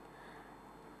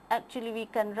 actually we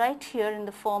can write here in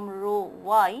the form rho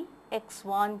y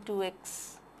x1 to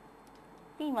x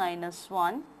p minus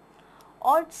 1,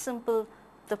 or simple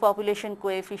the population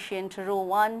coefficient rho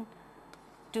 1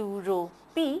 to rho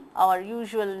p, our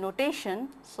usual notation,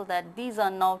 so that these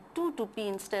are now 2 to p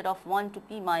instead of 1 to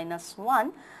p minus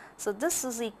 1. So, this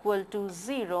is equal to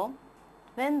 0.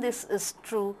 When this is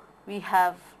true, we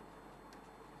have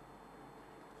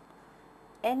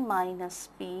n minus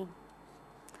p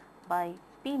by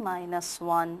p minus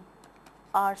 1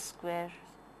 r square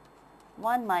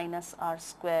 1 minus r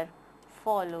square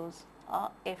follows a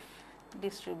F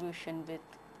distribution with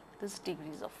this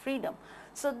degrees of freedom.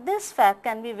 So, this fact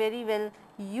can be very well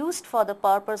used for the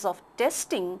purpose of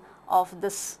testing of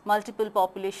this multiple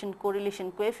population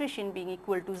correlation coefficient being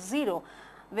equal to 0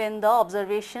 when the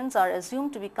observations are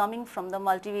assumed to be coming from the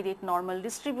multivariate normal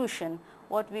distribution.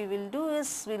 What we will do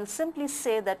is we will simply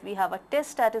say that we have a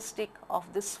test statistic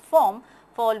of this form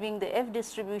following the F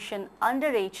distribution under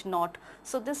H naught.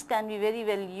 So, this can be very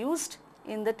well used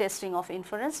in the testing of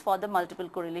inference for the multiple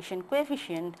correlation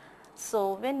coefficient.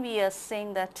 So, when we are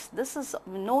saying that this is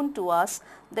known to us,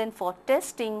 then for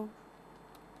testing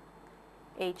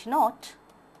H naught,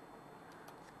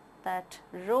 that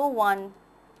rho 1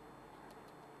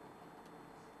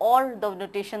 or the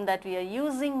notation that we are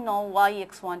using now y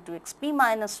x1 to xp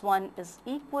minus 1 is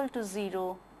equal to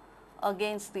 0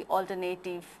 against the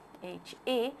alternative H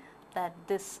a, that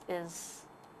this is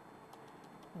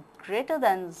greater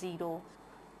than 0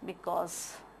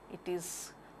 because it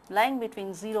is lying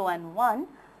between 0 and 1.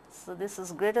 So, this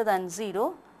is greater than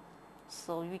 0.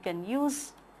 So, we can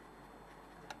use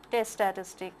test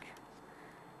statistic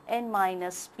n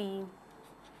minus p.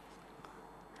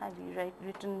 Have you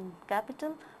written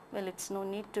capital? Well, it is no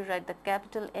need to write the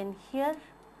capital N here,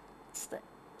 it is the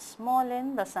small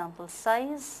n, the sample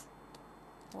size.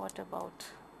 What about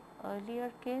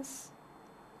earlier case?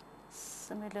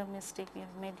 Similar mistake we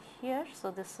have made here.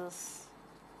 So, this is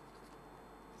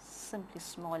simply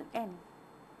small n,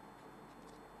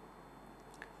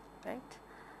 right.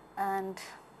 And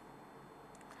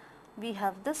we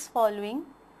have this following.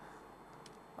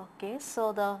 Okay,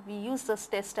 so we use this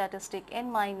test statistic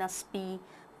n minus p,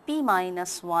 p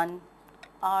minus 1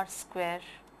 r square,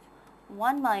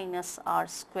 1 minus r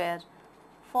square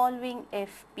following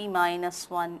f p minus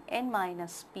 1 n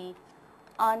minus p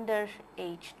under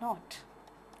h naught.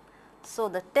 So,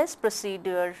 the test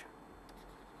procedure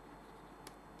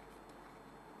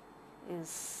is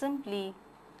simply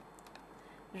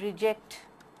reject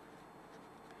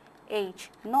h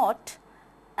naught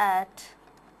at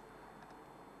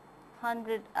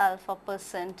 100 alpha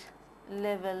percent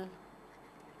level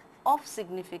of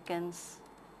significance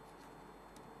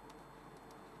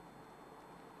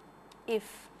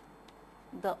if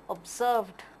the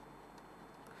observed,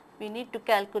 we need to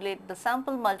calculate the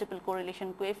sample multiple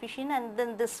correlation coefficient and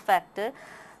then this factor,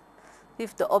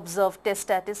 if the observed test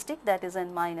statistic, that is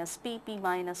n minus p, p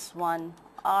minus 1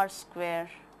 r square,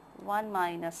 1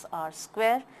 minus r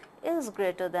square is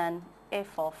greater than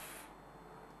f of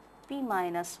p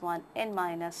minus 1 n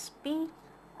minus p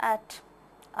at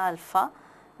alpha,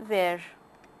 where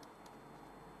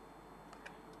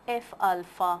f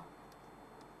alpha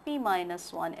p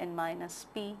minus 1 n minus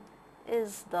p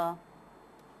is the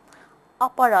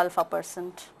upper alpha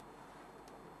percent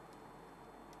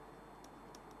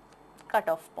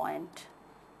cutoff point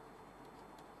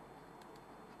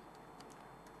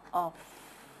of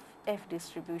f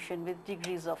distribution with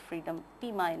degrees of freedom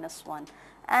p minus 1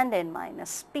 and n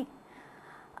minus p.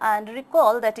 And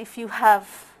recall that if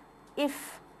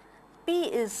p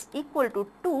is equal to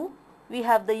 2, we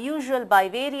have the usual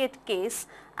bivariate case,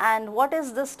 and what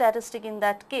is the statistic in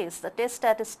that case? The test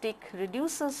statistic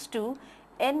reduces to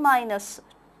n minus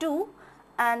 2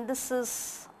 and this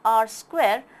is r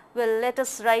square. Well, let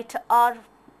us write r,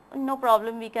 no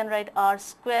problem, we can write r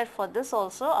square for this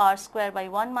also, r square by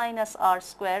 1 minus r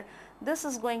square. This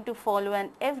is going to follow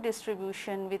an f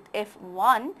distribution with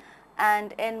f1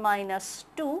 and n minus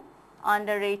 2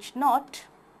 under h naught,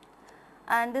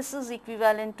 and this is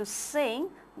equivalent to saying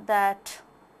that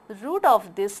root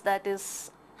of this, that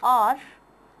is r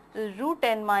root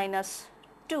n minus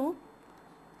 2,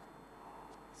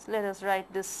 so let us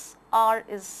write this, r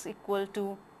is equal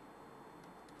to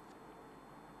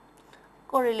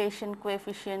correlation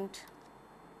coefficient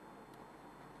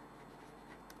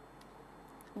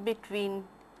between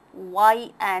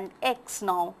y and x.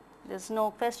 Now there is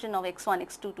no question of x1,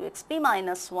 x2 to xp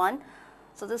minus 1.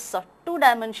 So, this is a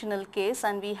two-dimensional case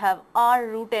and we have r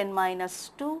root n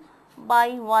minus 2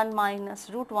 by 1 minus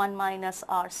root 1 minus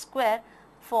r square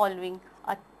following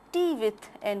a t with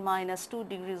n minus 2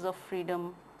 degrees of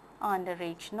freedom under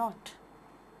h naught,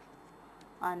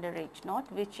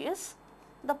 which is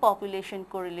the population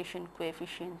correlation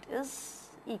coefficient is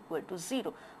equal to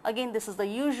 0. Again, this is the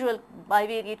usual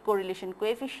bivariate correlation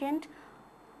coefficient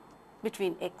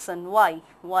between x and y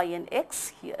and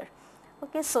x here.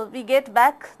 Okay, so we get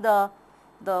back the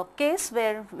case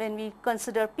where when we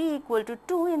consider p equal to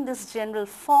 2 in this general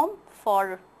form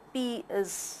for p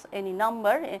is any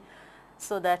number,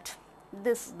 so that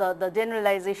this the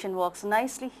generalization works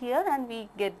nicely here and we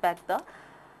get back the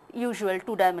usual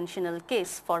two-dimensional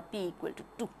case for p equal to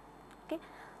 2. Okay.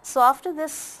 So, after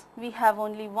this we have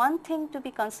only one thing to be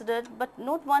considered, but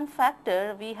note one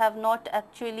factor, we have not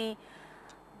actually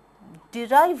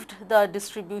derived the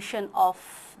distribution of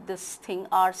this thing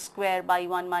r square by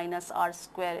 1 minus r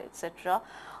square etc.,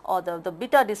 or the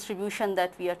beta distribution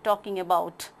that we are talking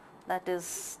about. That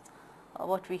is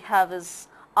what we have is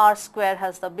r square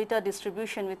has the beta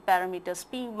distribution with parameters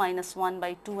p minus 1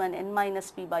 by 2 and n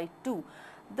minus p by 2.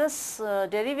 This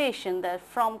derivation that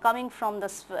coming from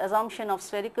the assumption of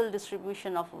spherical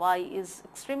distribution of y is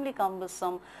extremely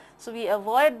cumbersome. So, we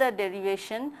avoid that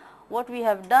derivation. What we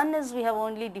have done is we have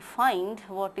only defined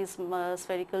what is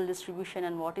spherical distribution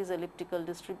and what is elliptical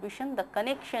distribution, the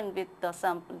connection with the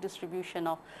sample distribution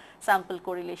of sample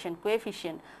correlation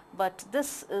coefficient, but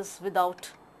this is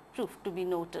without proof, to be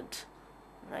noted,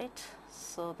 right.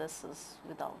 So, this is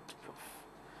without proof.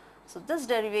 So, this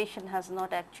derivation has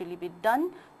not actually been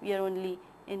done, we are only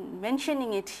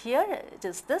mentioning it here, it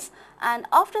is this, and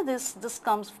after this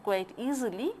comes quite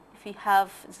easily. If we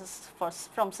have, this is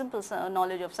from simple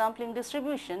knowledge of sampling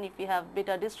distribution, if we have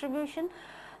beta distribution,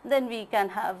 then we can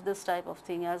have this type of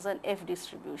thing as an f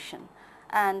distribution.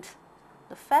 And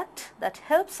the fact that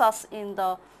helps us in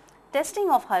the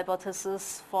testing of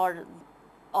hypothesis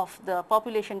of the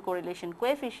population correlation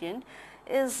coefficient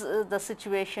is the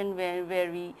situation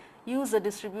where we use a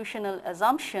distributional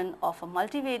assumption of a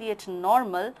multivariate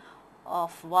normal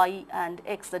of y and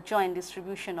x, the joint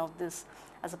distribution of this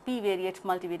as a p-variate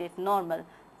multivariate normal.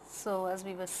 So, as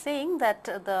we were saying that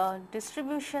the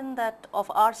distribution that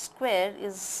of R square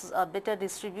is a better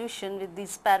distribution with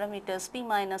these parameters p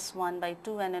minus 1 by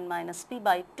 2 and n minus p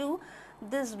by 2.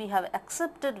 This we have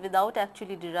accepted without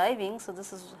actually deriving. So,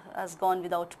 this has gone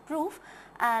without proof,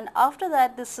 and after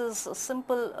that this is a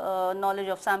simple knowledge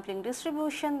of sampling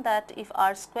distribution, that if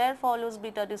R square follows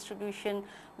beta distribution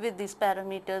with these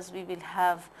parameters, we will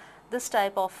have this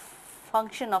type of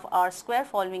function of R square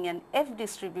following an F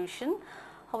distribution.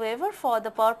 However, for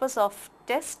the purpose of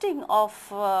testing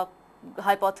of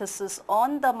hypothesis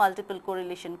on the multiple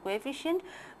correlation coefficient,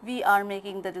 we are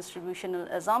making the distributional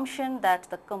assumption that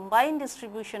the combined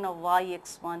distribution of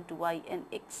yx1 to yn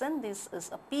xn, this is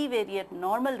a p-variate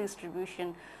normal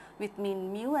distribution with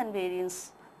mean mu and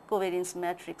variance covariance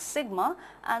matrix sigma,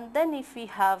 and then if we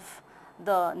have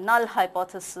the null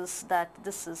hypothesis that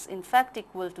this is in fact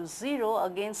equal to 0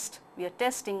 against, we are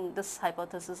testing this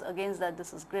hypothesis against that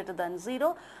this is greater than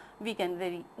 0, we can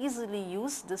very easily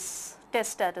use this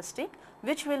test statistic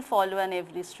which will follow an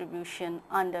F distribution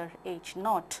under H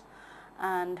naught,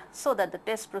 and so that the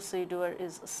test procedure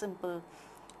is a simple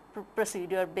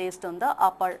procedure based on the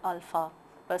upper alpha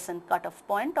 % cutoff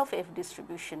point of F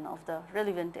distribution, of the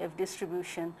relevant F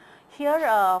distribution. Here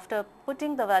after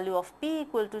putting the value of p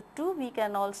equal to 2, we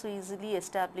can also easily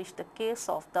establish the case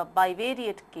of the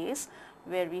bivariate case,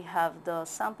 where we have the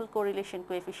sample correlation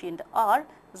coefficient R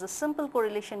is a simple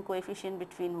correlation coefficient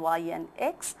between y and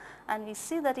x, and we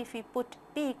see that if we put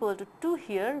p equal to 2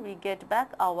 here, we get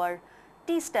back our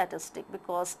t statistic,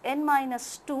 because n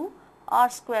minus 2 R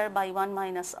square by 1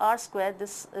 minus R square,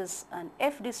 this is an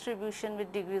F distribution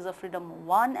with degrees of freedom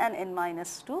 1 and n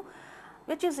minus 2,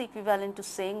 which is equivalent to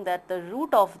saying that the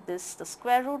root of this, the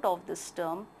square root of this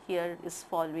term here is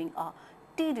following a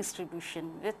t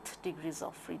distribution with degrees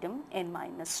of freedom n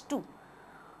minus 2.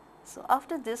 So,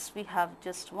 after this we have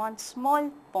just one small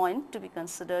point to be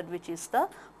considered, which is the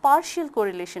partial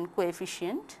correlation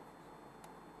coefficient.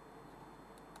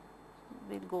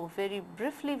 We will go very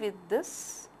briefly with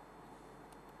this.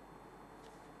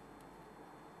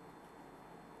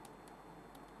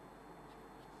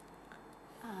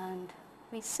 And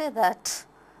we say that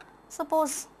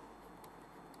suppose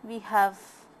we have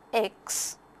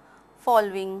x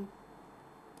following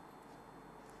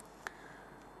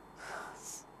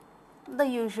the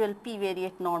usual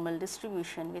p-variate normal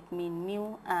distribution with mean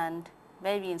mu and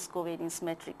variance covariance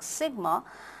matrix sigma,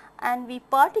 and we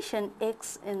partition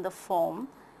x in the form,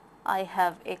 I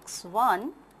have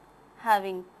x1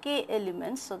 having k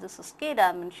elements, so this is k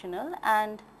dimensional,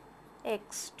 and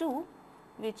x2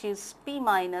 which is p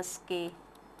minus k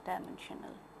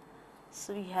dimensional.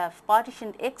 So, we have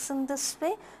partitioned x in this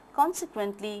way.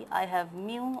 Consequently, I have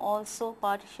mu also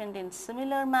partitioned in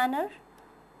similar manner,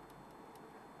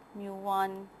 mu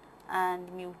 1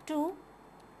 and mu 2,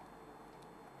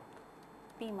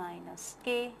 p minus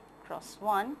k cross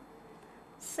 1,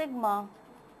 sigma,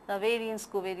 the variance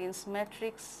covariance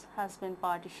matrix has been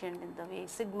partitioned in the way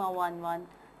sigma 1 1,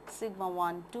 sigma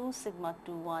 1 2, sigma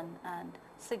 2 1 and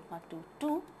sigma 2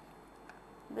 2.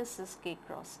 This is k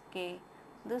cross k,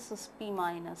 this is p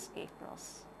minus k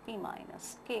cross p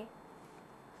minus k,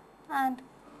 and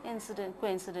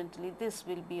coincidentally this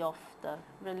will be of the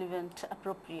relevant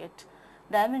appropriate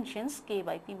dimensions k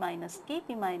by p minus k,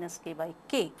 p minus k by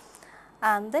k.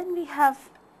 And then we have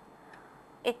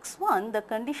x1, the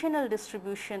conditional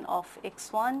distribution of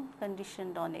x1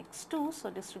 conditioned on x2. So,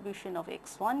 distribution of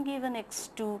x1 given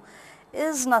x2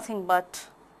 is nothing but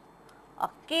a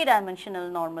k dimensional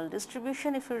normal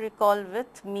distribution, if you recall,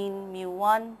 with mean mu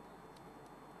 1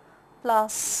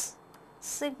 plus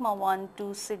sigma 1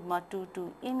 2 sigma 2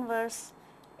 2 inverse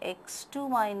x2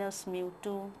 minus mu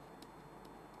 2,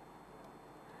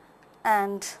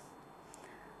 and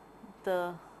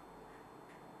the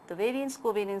variance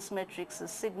covariance matrix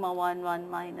is sigma 1 1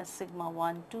 minus sigma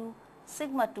 1 2,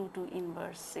 sigma 2 2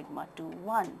 inverse sigma 2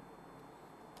 1,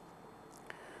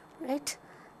 right.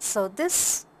 So,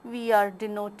 this we are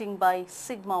denoting by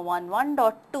sigma 1 1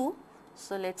 dot 2.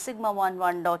 So, let sigma 1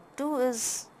 1 dot 2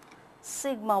 is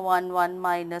sigma 1 1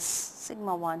 minus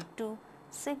sigma 1 2,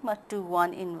 sigma 2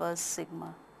 1 inverse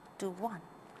sigma 2 1,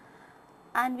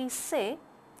 and we say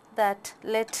that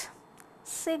let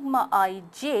sigma I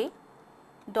j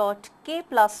dot k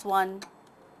plus 1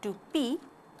 to p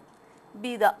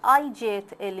be the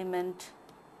ijth element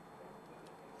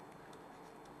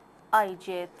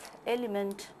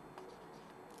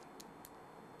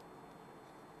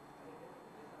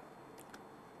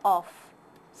of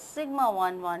sigma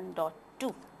 1 1 dot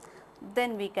 2.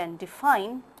 Then we can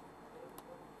define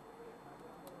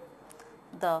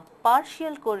the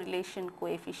partial correlation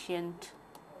coefficient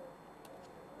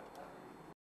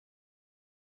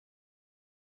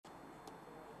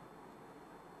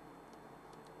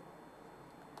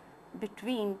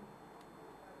between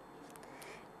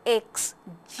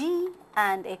xg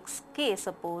and xk,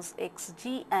 suppose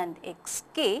xg and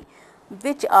xk,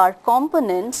 which are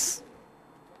components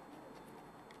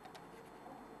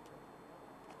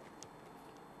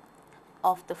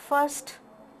of the first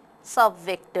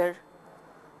subvector,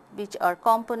 which are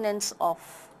components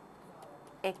of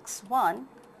x1,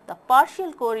 the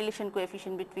partial correlation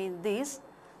coefficient between these,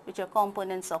 which are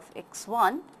components of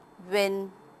x1,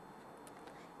 when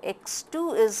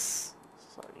x2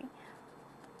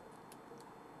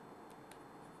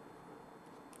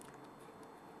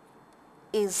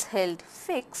 is held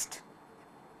fixed,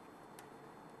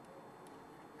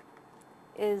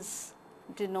 is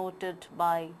denoted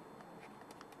by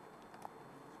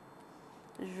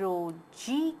rho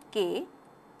gk,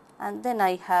 and then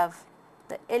I have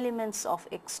the elements of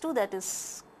x2, that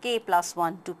is k plus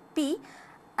 1 to p,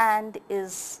 and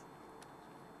is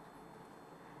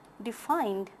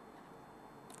defined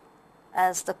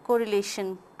as the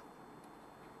correlation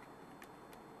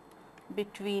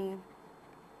between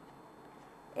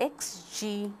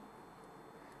xg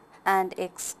and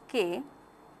xk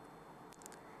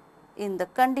in the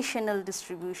conditional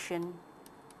distribution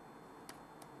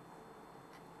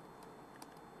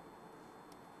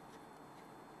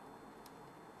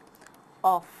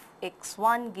of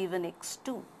x1 given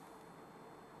x2.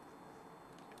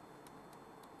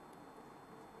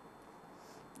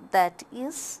 That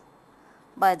is,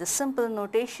 by the simple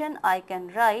notation I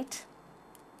can write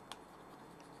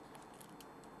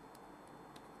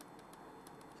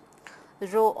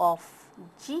rho of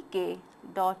gk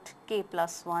dot k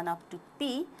plus 1 up to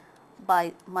p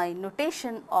by my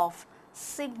notation of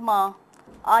sigma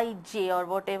ij, or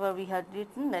whatever we had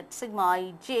written, that sigma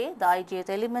ij, the ijth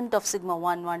element of sigma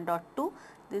 1 1 dot 2,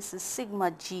 this is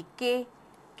sigma gk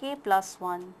k plus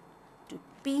 1 to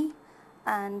p,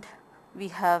 and we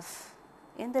have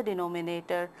in the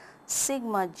denominator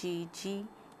sigma gg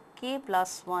k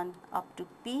plus 1 up to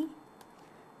p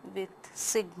with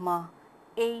sigma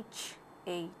h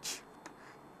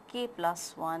k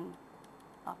plus 1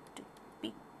 up to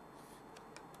p,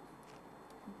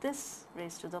 this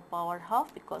raised to the power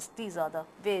half, because these are the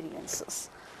variances.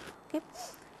 Okay.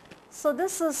 So,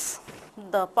 this is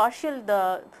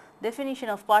the definition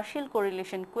of partial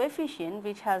correlation coefficient,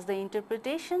 which has the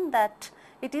interpretation that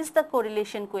it is the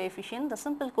correlation coefficient, the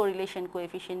simple correlation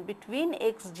coefficient between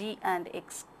xg and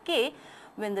xk,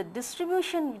 when the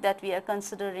distribution that we are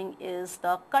considering is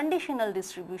the conditional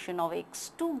distribution of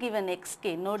x2 given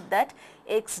xk. Note that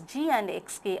xg and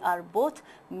xk are both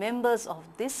members of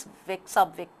this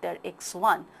subvector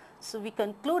x1. So, we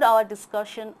conclude our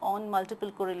discussion on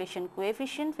multiple correlation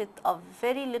coefficient with a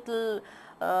very little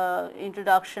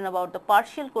introduction about the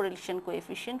partial correlation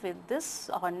coefficient. With this,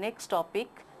 our next topic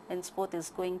henceforth is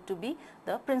going to be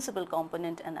the principal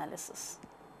component analysis.